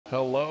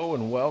Hello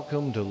and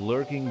welcome to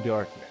Lurking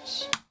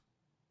Darkness.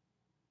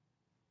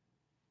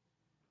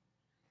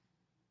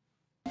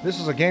 This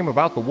is a game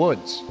about the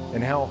woods,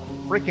 and how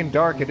freaking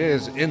dark it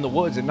is in the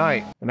woods at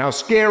night, and how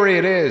scary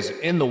it is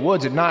in the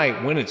woods at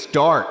night when it's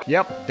dark.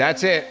 Yep,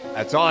 that's it.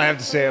 That's all I have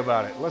to say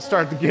about it. Let's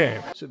start the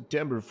game.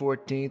 September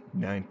 14th,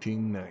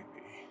 1990.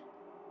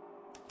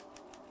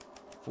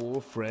 Four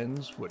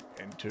friends would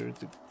enter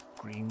the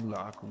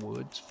Greenlock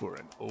Woods for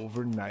an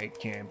overnight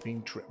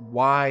camping trip.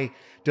 Why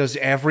does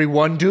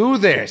everyone do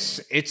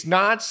this? It's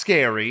not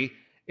scary,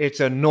 it's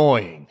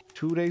annoying.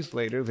 2 days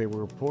later, they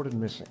were reported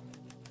missing.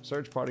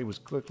 Search party was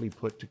quickly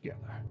put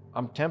together.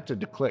 I'm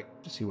tempted to click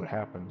to see what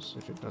happens.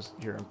 If it does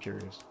here, I'm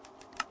curious.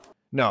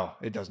 No,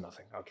 it does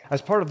nothing. Okay.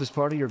 As part of this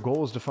party, your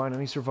goal is to find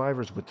any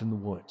survivors within the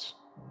woods.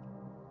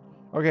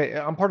 Okay,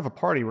 I'm part of a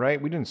party,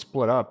 right? We didn't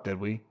split up, did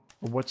we?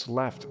 Or what's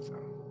left of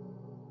them?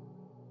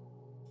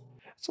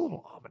 It's a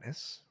little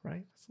ominous,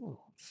 right?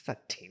 It's a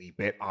teeny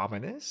bit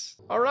ominous.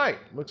 All right,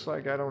 looks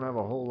like I don't have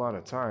a whole lot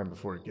of time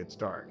before it gets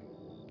dark.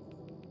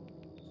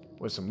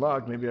 With some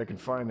luck, maybe I can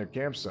find their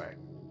campsite.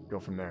 Go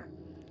from there.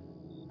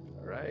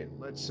 All right,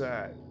 let's,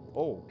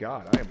 oh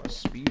God, I am a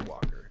speed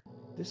walker.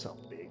 This is a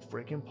big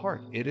freaking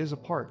park. It is a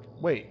park.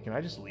 Wait, can I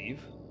just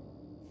leave?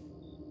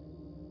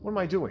 What am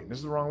I doing? This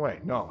is the wrong way.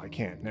 No, I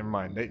can't. Never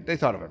mind. They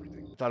thought of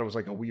everything. I thought it was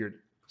like a weird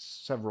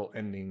several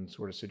ending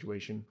sort of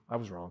situation. I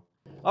was wrong.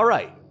 All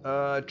right,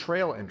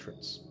 trail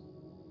entrance.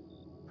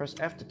 Press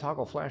F to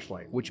toggle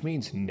flashlight, which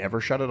means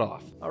never shut it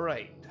off. All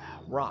right,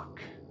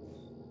 rock.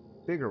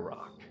 Bigger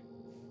rock.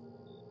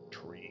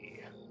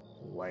 Tree.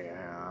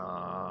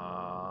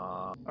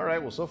 Wow. All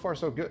right, well, so far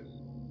so good.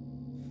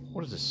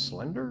 What is this,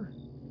 slender?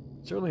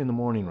 It's early in the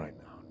morning right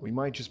now. We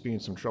might just be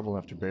in some trouble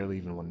after barely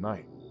even one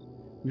night.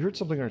 We heard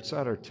something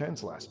outside our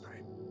tents last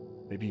night.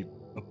 Maybe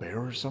a bear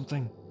or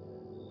something?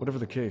 Whatever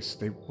the case,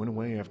 they went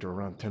away after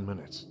around 10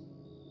 minutes.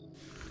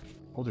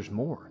 Oh, there's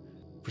more.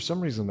 For some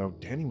reason, though,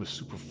 Danny was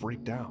super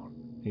freaked out.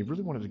 He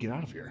really wanted to get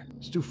out of here.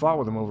 Stu fought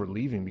with him over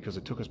leaving because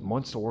it took us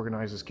months to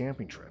organize this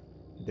camping trip.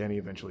 Danny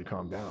eventually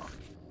calmed down.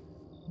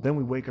 Then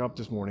we wake up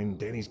this morning and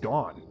Danny's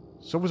gone.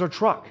 So was our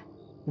truck.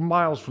 We're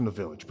miles from the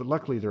village, but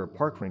luckily there are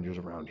park rangers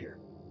around here.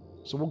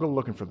 So we'll go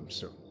looking for them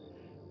soon.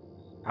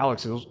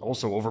 Alex is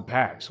also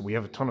overpacked, so we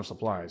have a ton of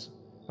supplies.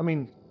 I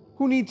mean,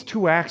 who needs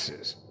 2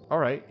 axes? All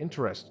right,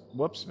 interesting.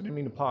 Whoops, I didn't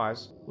mean to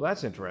pause. Well,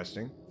 that's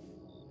interesting.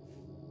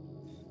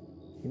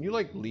 Can you,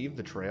 like, leave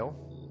the trail?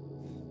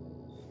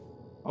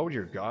 Oh,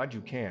 dear God,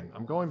 you can.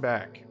 I'm going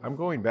back. I'm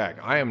going back.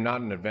 I am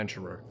not an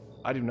adventurer.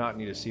 I do not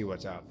need to see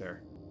what's out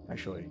there.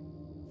 Actually,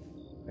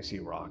 I see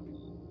a rock.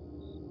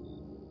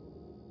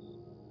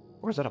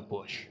 Or is that a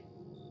bush?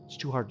 It's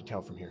too hard to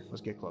tell from here.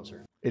 Let's get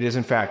closer. It is,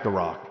 in fact, a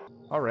rock.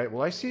 All right,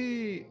 well, I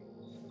see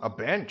a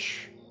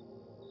bench.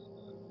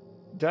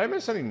 Did I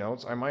miss any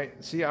notes? I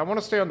might... See, I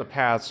want to stay on the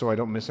path so I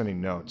don't miss any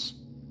notes.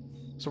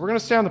 So we're going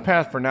to stay on the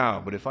path for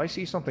now, but if I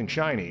see something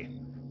shiny...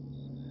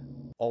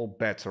 all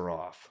bets are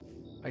off.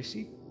 I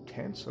see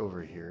tents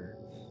over here.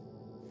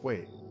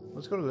 Wait,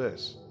 let's go to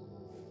this.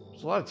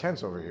 There's a lot of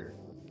tents over here.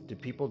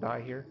 Did people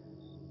die here?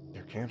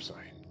 Their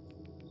campsite.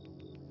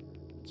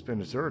 It's been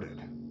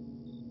deserted.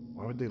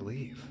 Why would they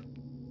leave?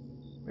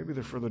 Maybe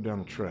they're further down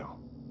the trail.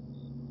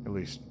 At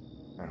least,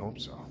 I hope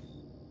so.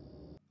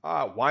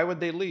 Why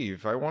would they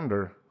leave? I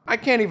wonder. I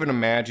can't even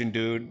imagine,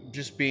 dude,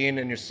 just being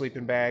in your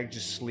sleeping bag,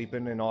 just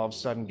sleeping, and all of a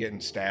sudden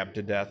getting stabbed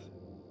to death.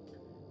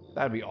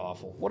 That'd be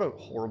awful. What a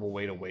horrible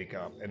way to wake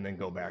up and then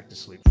go back to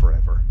sleep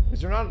forever.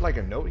 Is there not like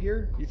a note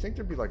here? You'd think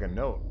there'd be like a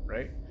note,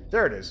 right?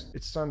 There it is.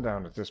 It's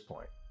sundown at this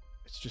point.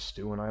 It's just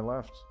Stu and I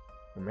left.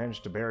 We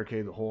managed to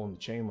barricade the hole in the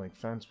chain link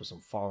fence with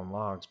some fallen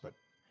logs, but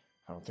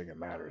I don't think it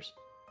matters.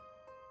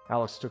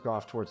 Alex took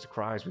off towards the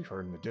cries we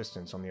heard in the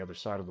distance on the other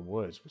side of the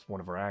woods with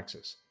one of our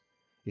axes.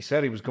 He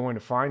said he was going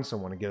to find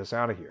someone to get us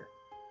out of here.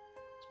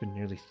 It's been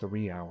nearly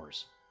 3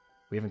 hours.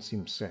 We haven't seen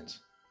him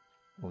since.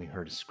 Only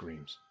heard his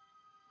screams.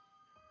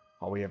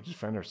 All we have to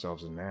defend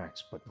ourselves is an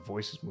axe, but the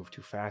voices move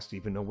too fast to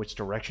even know which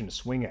direction to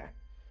swing at.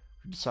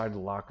 We decided to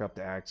lock up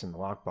the axe in the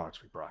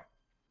lockbox we brought.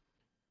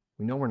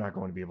 We know we're not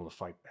going to be able to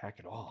fight back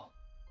at all.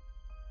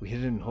 We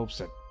hid it in hopes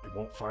that we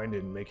won't find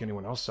it and make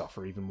anyone else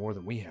suffer even more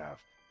than we have.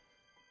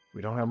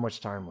 We don't have much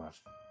time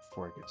left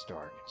before it gets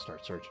dark and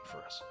start searching for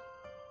us.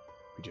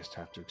 We just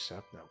have to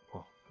accept that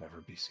we'll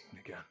never be seen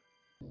again.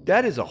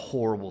 That is a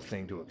horrible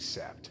thing to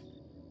accept.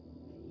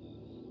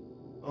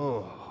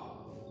 Oh,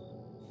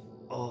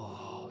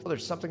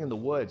 there's something in the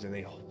woods and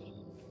they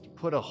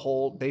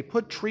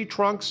put tree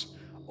trunks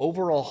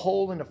over a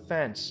hole in a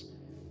fence.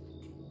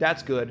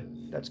 That's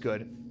good. That's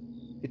good.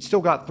 It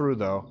still got through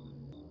though.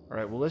 All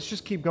right, well, let's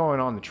just keep going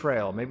on the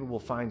trail. Maybe we'll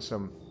find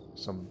some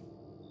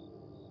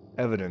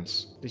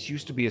evidence. This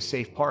used to be a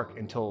safe park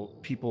until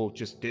people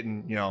just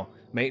didn't,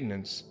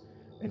 maintenance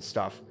and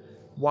stuff.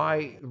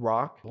 Why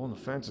rock? The hole in the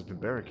fence has been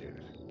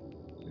barricaded.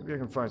 Maybe I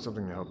can find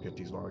something to help get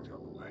these logs out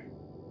of the way.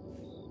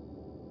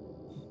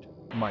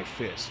 My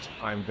fist.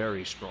 I'm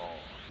very strong.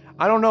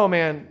 I don't know,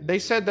 man. They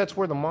said that's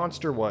where the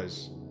monster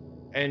was.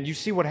 And you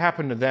see what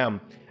happened to them.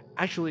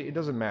 Actually, it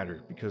doesn't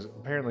matter because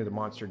apparently the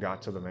monster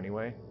got to them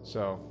anyway.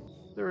 So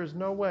there is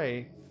no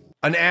way.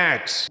 An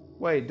axe!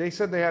 Wait, they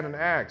said they had an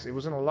axe. It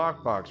was in a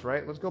lockbox,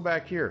 right? Let's go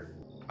back here.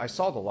 I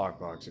saw the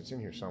lockbox. It's in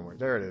here somewhere.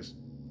 There it is.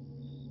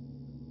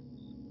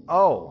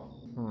 Oh.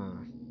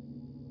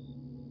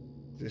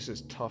 This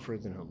is tougher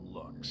than it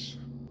looks.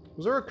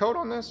 Was there a code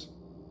on this?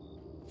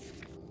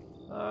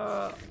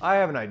 I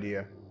have an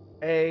idea.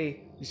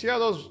 You see how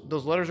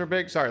those letters are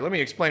big? Sorry, let me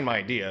explain my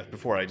idea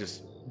before I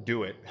just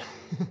do it.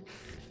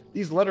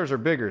 These letters are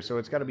bigger, so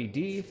it's got to be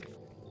D,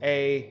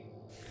 A,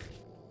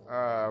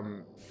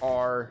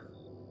 R,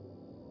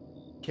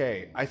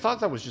 K. I thought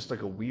that was just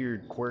like a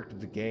weird quirk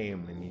of the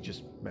game, and you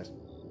just messed.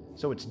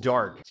 So it's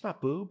dark. It's not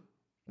boob.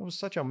 That was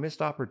such a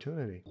missed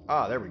opportunity.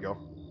 Ah, there we go.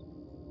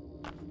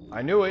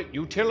 I knew it.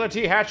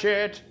 Utility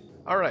hatchet.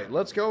 All right,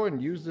 let's go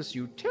and use this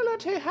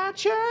utility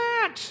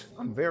hatchet.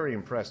 I'm very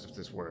impressed if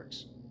this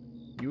works.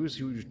 Use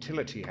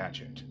utility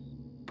hatchet.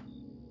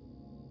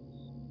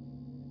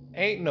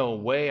 Ain't no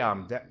way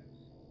I'm dead.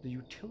 The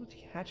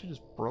utility hatchet is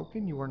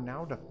broken? You are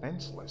now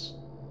defenseless.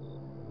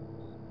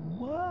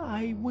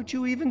 Why would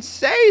you even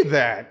say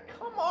that?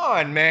 Come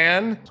on,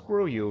 man.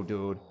 Screw you,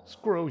 dude.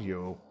 Screw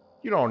you.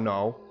 You don't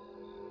know.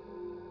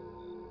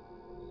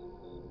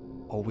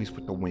 Always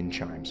with the wind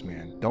chimes,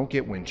 man. Don't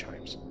get wind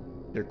chimes.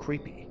 They're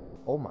creepy.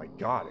 Oh my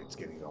god, it's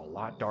getting a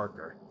lot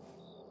darker.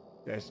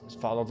 Just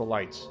follow the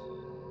lights.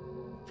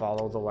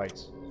 Follow the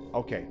lights.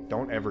 Okay,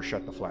 don't ever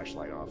shut the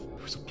flashlight off.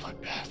 It was a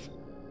bloodbath.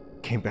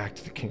 Came back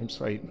to the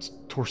campsite and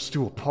tore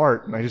Stu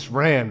apart, and I just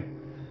ran.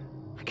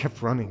 I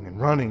kept running and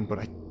running, but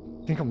I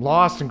think I'm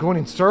lost and going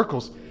in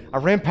circles. I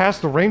ran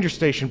past the ranger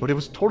station, but it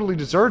was totally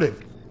deserted.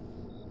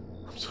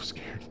 I'm so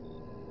scared.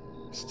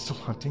 Is it still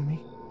hunting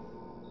me?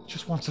 It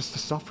just wants us to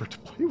suffer, to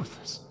play with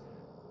us.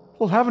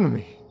 What happened to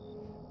me?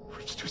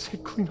 Ripped Stu's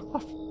head clean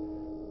off.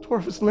 Tore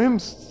off his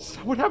limbs. Is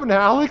that what happened to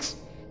Alex?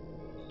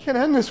 Can't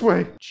end this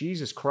way.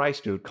 Jesus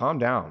Christ, dude, calm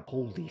down.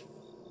 Holy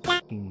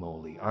fucking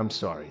moly. I'm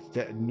sorry.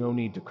 No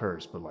need to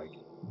curse, but like,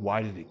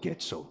 why did it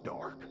get so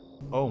dark?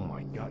 Oh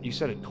my god. You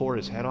said it tore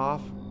his head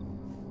off?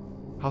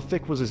 How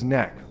thick was his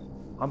neck?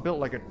 I'm built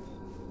like a...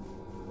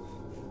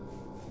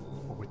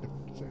 Oh, what the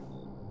fuck is that?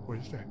 What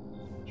is that?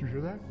 Did you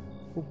hear that?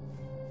 Oh.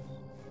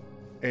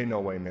 Ain't no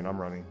way, man. I'm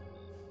running.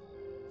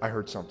 I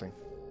heard something.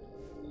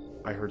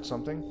 I heard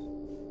something?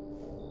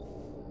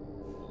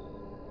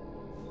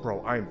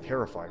 Bro, I am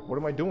terrified. What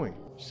am I doing?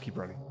 Just keep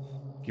running.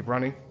 Keep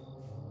running.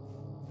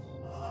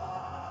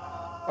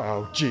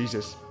 Oh,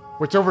 Jesus.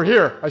 What's over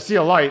here? I see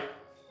a light.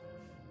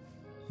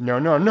 No,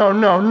 no, no,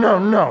 no, no,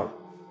 no.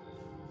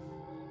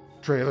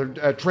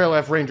 Trail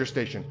F Ranger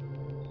Station.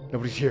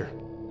 Nobody's here.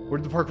 Where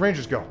did the park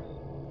rangers go?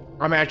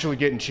 I'm actually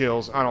getting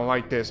chills. I don't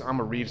like this. I'm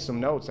gonna read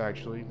some notes,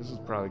 actually. This is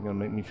probably gonna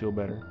make me feel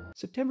better.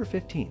 September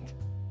 15th,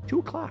 2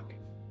 o'clock.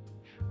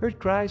 Heard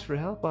cries for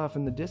help off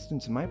in the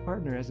distance and my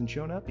partner hasn't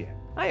shown up yet.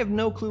 I have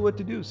no clue what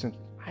to do since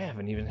I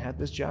haven't even had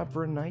this job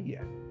for a night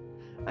yet.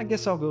 I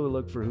guess I'll go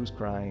look for who's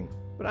crying,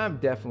 but I'm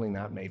definitely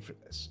not made for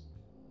this.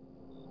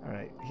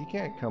 Alright, he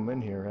can't come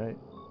in here, right?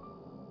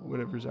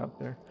 Whatever's out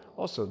there.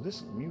 Also,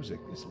 this music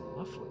is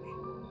lovely.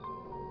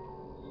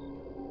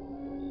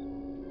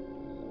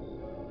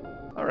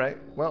 Alright,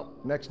 well,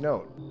 next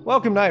note.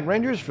 Welcome, Night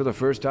Rangers. For the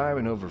first time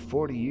in over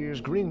 40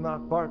 years, Green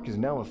Rock Park is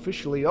now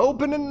officially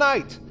open at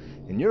night.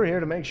 And you're here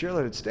to make sure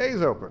that it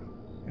stays open.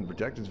 And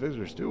protect its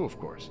visitors too, of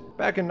course.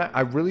 Back in night,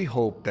 I really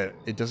hope that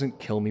it doesn't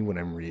kill me when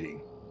I'm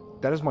reading.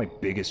 That is my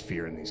biggest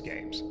fear in these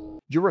games.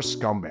 You're a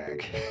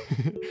scumbag.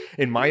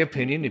 In my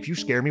opinion, if you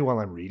scare me while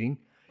I'm reading,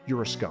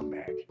 you're a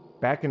scumbag.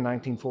 Back in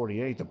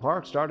 1948, the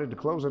park started to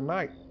close at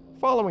night,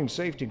 following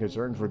safety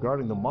concerns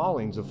regarding the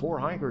maulings of 4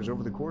 hikers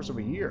over the course of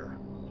a year.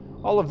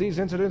 All of these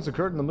incidents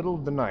occurred in the middle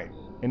of the night,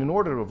 and in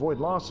order to avoid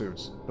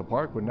lawsuits, the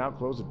park would now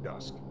close at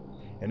dusk,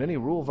 and any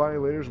rule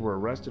violators were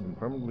arrested and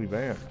permanently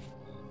banned.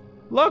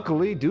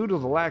 Luckily, due to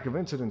the lack of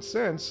incidents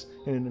since,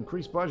 and an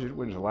increased budget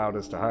which allowed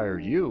us to hire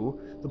you,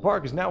 the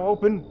park is now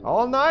open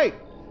all night.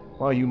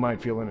 While you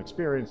might feel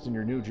inexperienced in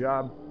your new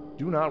job,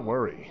 do not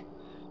worry.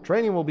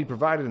 Training will be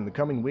provided in the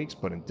coming weeks,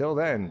 but until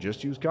then,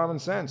 just use common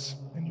sense,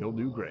 and you'll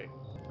do great.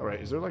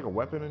 Alright, is there like a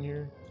weapon in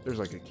here? There's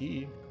like a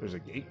key. There's a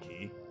gate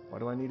key. Why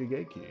do I need a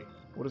gate key?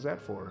 What is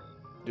that for?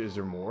 Is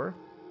there more?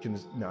 Can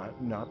this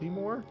not be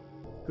more?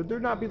 Could there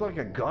not be like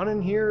a gun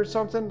in here or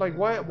something? Like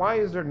why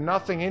is there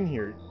nothing in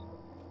here?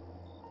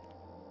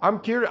 I'm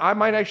curious. I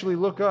might actually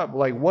look up,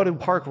 like, what do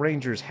park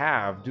rangers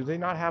have? Do they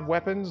not have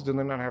weapons? Do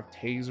they not have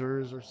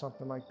tasers or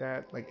something like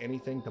that? Like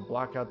anything to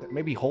block out that?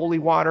 Maybe holy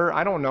water?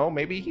 I don't know.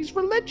 Maybe he's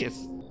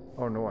religious.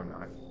 Oh, no, I'm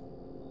not.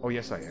 Oh,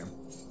 yes, I am.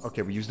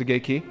 Okay, we use the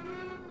gate key.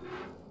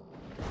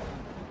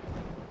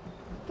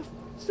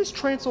 Is this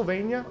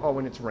Transylvania? Oh,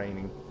 when it's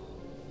raining.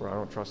 Bro, I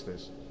don't trust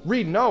this.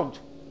 Read note!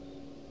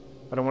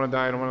 I don't want to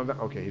die. I don't want to die.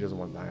 Okay, he doesn't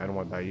want to die. I don't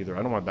want to die either.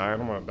 I don't want to die. I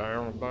don't want to die. I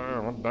don't want to die. I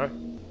don't want to die.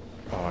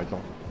 Oh, I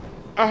don't.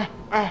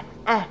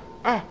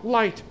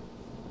 Light!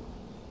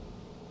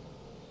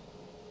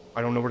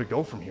 I don't know where to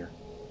go from here.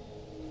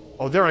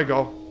 Oh, there I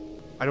go.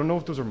 I don't know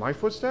if those are my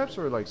footsteps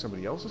or like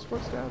somebody else's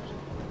footsteps.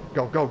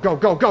 Go, go, go,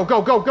 go, go,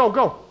 go, go, go,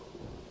 go.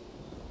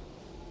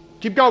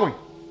 Keep going.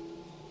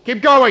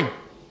 Keep going.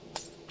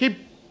 Keep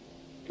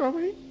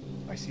going.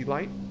 I see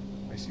light.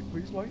 I see,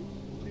 please light.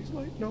 Please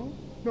light. No,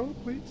 no,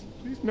 please,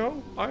 please,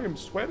 no. I am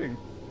sweating.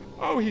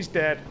 Oh, he's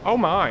dead. Oh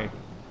my.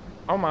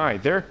 Oh my.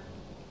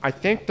 I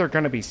think they're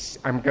gonna be,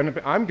 I'm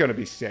gonna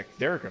be sick.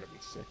 They're gonna be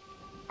sick.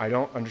 I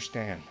don't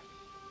understand.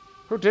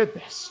 Who did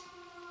this?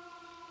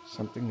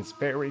 Something is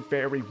very,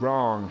 very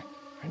wrong.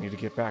 I need to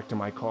get back to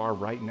my car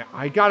right now.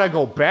 I gotta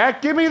go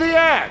back? Give me the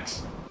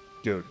axe!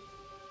 Dude.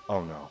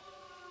 Oh no.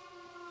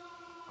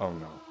 Oh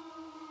no.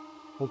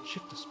 Hold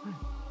shift to sprint.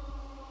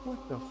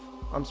 What the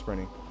I'm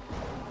sprinting.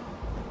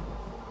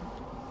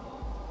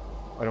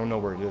 I don't know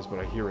where it is, but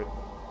I hear it.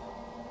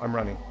 I'm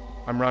running.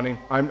 I'm running.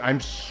 I'm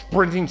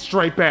sprinting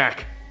straight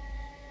back.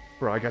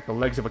 Bro, I got the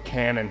legs of a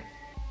cannon.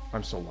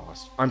 I'm so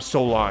lost. I'm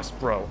so lost,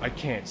 bro. I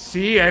can't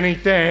see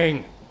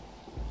anything.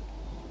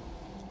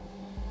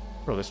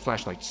 Bro, this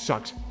flashlight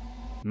sucks.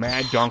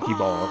 Mad donkey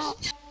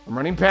balls. I'm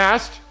running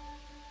past.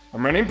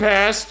 I'm running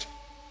past.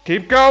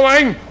 Keep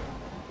going.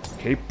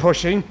 Keep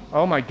pushing.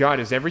 Oh my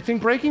god, is everything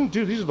breaking?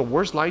 Dude, these are the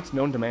worst lights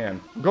known to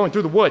man. I'm going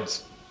through the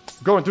woods.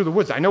 I'm going through the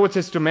woods. I know it's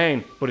his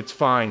domain, but it's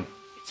fine.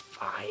 It's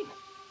fine.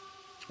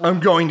 I'm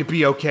going to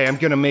be okay. I'm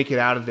gonna make it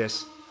out of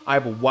this. I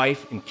have a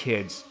wife and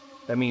kids.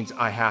 That means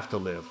I have to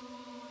live.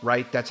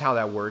 Right? That's how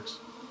that works.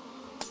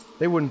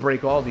 They wouldn't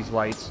break all these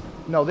lights.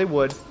 No, they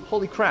would.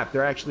 Holy crap,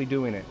 they're actually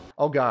doing it.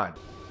 Oh god.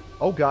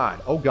 Oh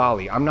god. Oh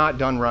golly. I'm not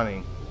done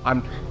running.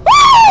 I'm... No.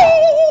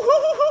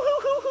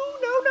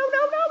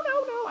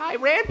 I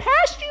ran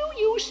past you,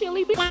 you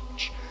silly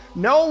bitch.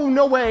 No,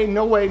 no way,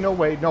 no way, no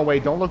way, no way.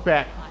 Don't look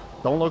back.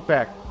 Don't look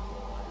back.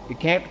 You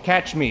can't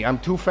catch me. I'm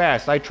too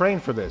fast. I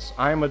trained for this.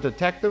 I am a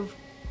detective.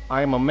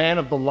 I am a man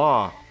of the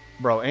law.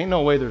 Bro, ain't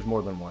no way there's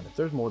more than one. If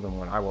there's more than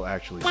one, I will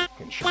actually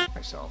fucking shit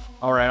myself.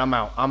 All right, I'm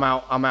out. I'm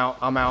out. I'm out.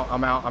 I'm out.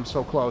 I'm out. I'm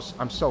so close.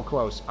 I'm so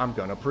close. I'm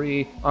gonna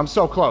pre. I'm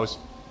so close.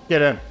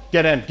 Get in.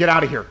 Get in. Get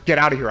out of here. Get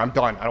out of here. I'm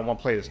done. I don't want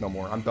to play this no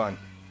more. I'm done.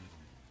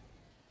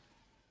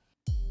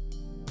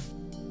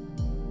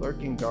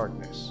 Lurking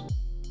darkness.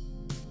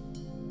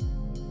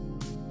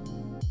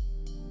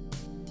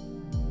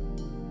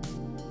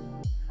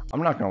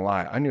 I'm not gonna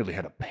lie. I nearly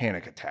had a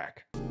panic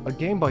attack. A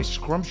game by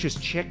Scrumptious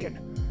Chicken.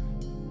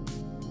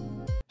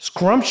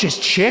 Scrumptious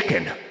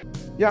Chicken.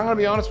 Yeah, I'm gonna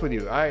be honest with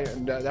you.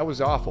 That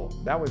was awful.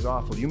 That was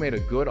awful. You made a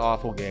good,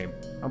 awful game.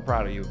 I'm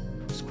proud of you,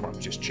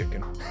 Scrumptious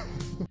Chicken.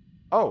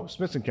 Oh,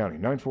 Smithson County,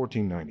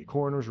 9/14/90.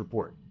 Coroner's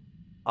report.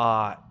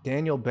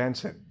 Daniel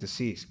Benson,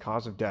 deceased.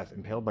 Cause of death,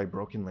 impaled by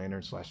broken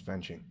lantern /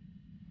 fenching.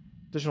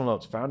 Additional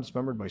notes, found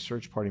dismembered by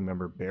search party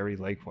member Barry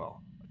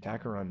Lakewell.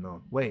 Attacker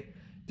unknown. Wait,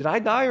 did I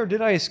die or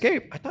did I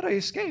escape? I thought I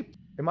escaped.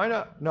 Am I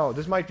not? No,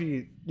 this might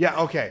be. Yeah,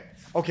 okay.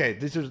 Okay,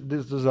 this is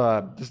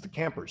the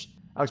campers.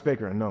 Alex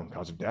Baker, unknown.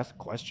 Cause of death?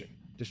 Question.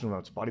 Additional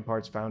notes, body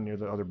parts found near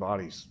the other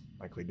bodies.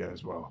 Likely dead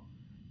as well.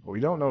 But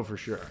we don't know for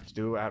sure.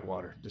 Stu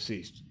Atwater,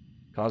 deceased.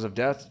 Cause of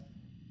death?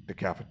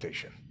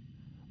 Decapitation.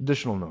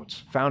 Additional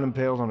notes, found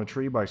impaled on a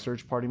tree by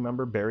search party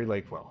member Barry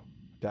Lakewell.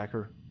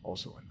 Attacker,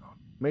 also unknown.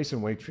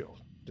 Mason Wakefield,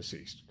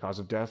 deceased. Cause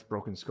of death,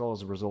 broken skull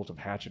as a result of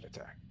hatchet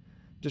attack.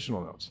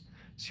 Additional notes,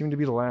 seemed to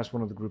be the last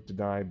one of the group to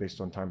die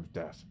based on time of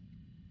death.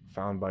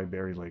 Found by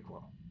Barry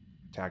Lakewell.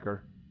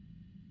 Attacker,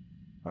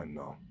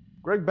 unknown.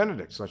 Greg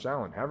Benedict /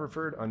 Allen,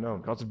 Haverford,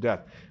 unknown. Cause of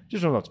death.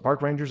 Additional notes,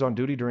 park rangers on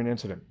duty during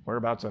incident.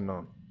 Whereabouts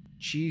unknown.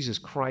 Jesus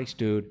Christ,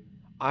 dude.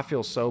 I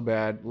feel so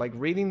bad. Like,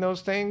 reading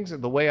those things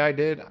the way I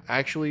did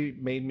actually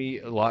made me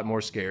a lot more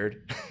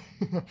scared.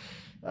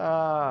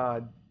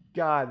 God,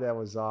 that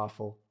was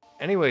awful.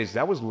 Anyways,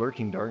 that was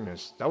Lurking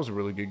Darkness. That was a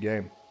really good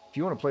game. If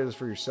you want to play this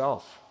for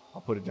yourself,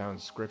 I'll put it down in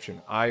the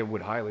description. I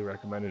would highly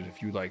recommend it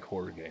if you like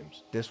horror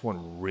games. This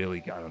one really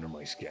got under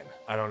my skin.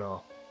 I don't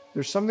know.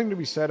 There's something to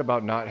be said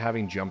about not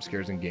having jump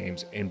scares in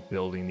games and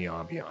building the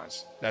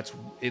ambiance.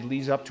 It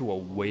leads up to a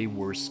way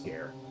worse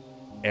scare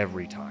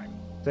every time.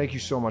 Thank you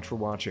so much for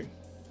watching.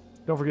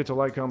 Don't forget to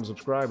like, comment,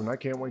 subscribe, and I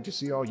can't wait to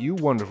see all you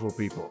wonderful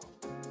people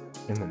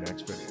in the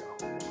next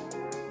video.